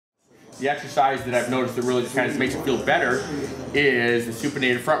the exercise that I've noticed that really just kind of makes it feel better is the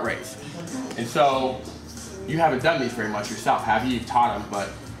supinated front raise. And so, you haven't done these very much yourself, have you? You've taught them, but...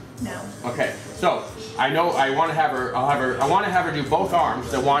 No. Okay, so I know I want to have her, I want to have her do both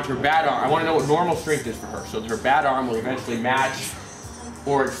arms. I want her bad arm, I want to know what normal strength is for her, so that her bad arm will eventually match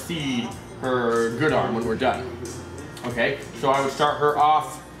or exceed her good arm when we're done. Okay, so I would start her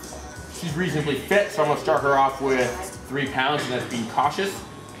off, she's reasonably fit, so I'm going to start her off with 3 pounds, and that's being cautious.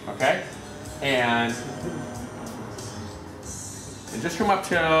 Okay, and just come up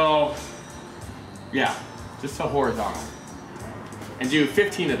till, yeah, just till horizontal. And do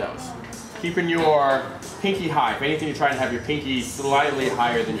 15 of those. Keeping your pinky high. If anything, you try to have your pinky slightly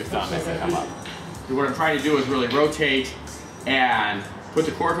higher than your thumb as they come up. So what I'm trying to do is really rotate and put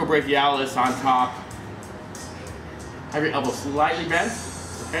the coracobrachialis on top. Have your elbow slightly bent,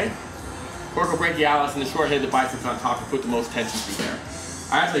 okay? Coracobrachialis and the short head of the biceps on top to put the most tension through there.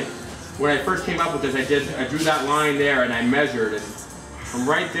 I actually, when I first came up with this, I drew that line there and I measured, and from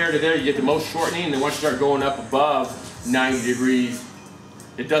right there to there you get the most shortening, and then once you start going up above 90 degrees,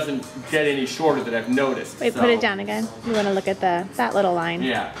 it doesn't get any shorter that I've noticed. Wait, put it down again. You want to look at that little line.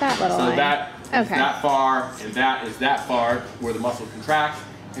 Yeah. That little line. So that is that far, and that is that far where the muscle contracts.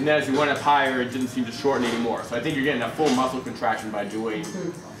 And then as you went up higher, it didn't seem to shorten anymore. So I think you're getting a full muscle contraction by doing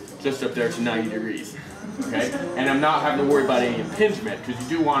just up there to 90 degrees. Okay? And I'm not having to worry about any impingement, because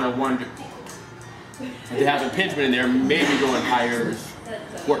you do want to wonder if they have impingement in there, maybe going higher is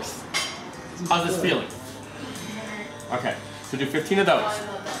worse. How's this feeling? Okay, so do 15 of those.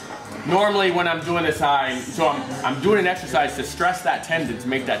 Normally when I'm doing this, I'm doing an exercise to stress that tendon, to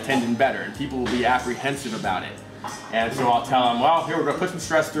make that tendon better, and people will be apprehensive about it. And so I'll tell them, well, here we're going to put some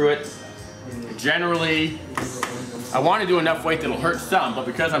stress through it. Generally, I want to do enough weight that'll hurt some, but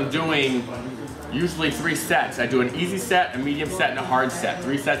because I'm doing usually 3 sets, I do an easy set, a medium set, and a hard set.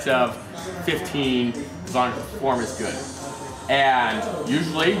 3 sets of 15, as long as the form is good. And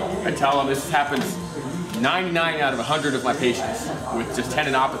usually, I tell them this happens 99 out of 100 of my patients with just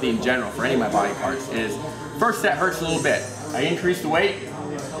tendinopathy in general for any of my body parts is first set hurts a little bit. I increase the weight,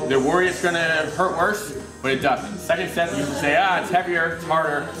 they're worried it's going to hurt worse, but it doesn't. Second set, they usually say, it's heavier, it's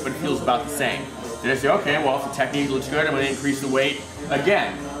harder, but it feels about the same. Then I say, okay, well, if the technique looks good, I'm going to increase the weight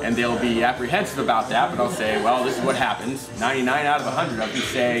again. And they'll be apprehensive about that, but I'll say, well, this is what happens. 99 out of 100, I can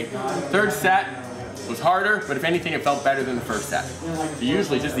say, third set was harder, but if anything, it felt better than the first set. So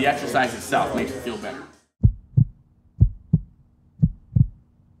usually just the exercise itself makes it feel better.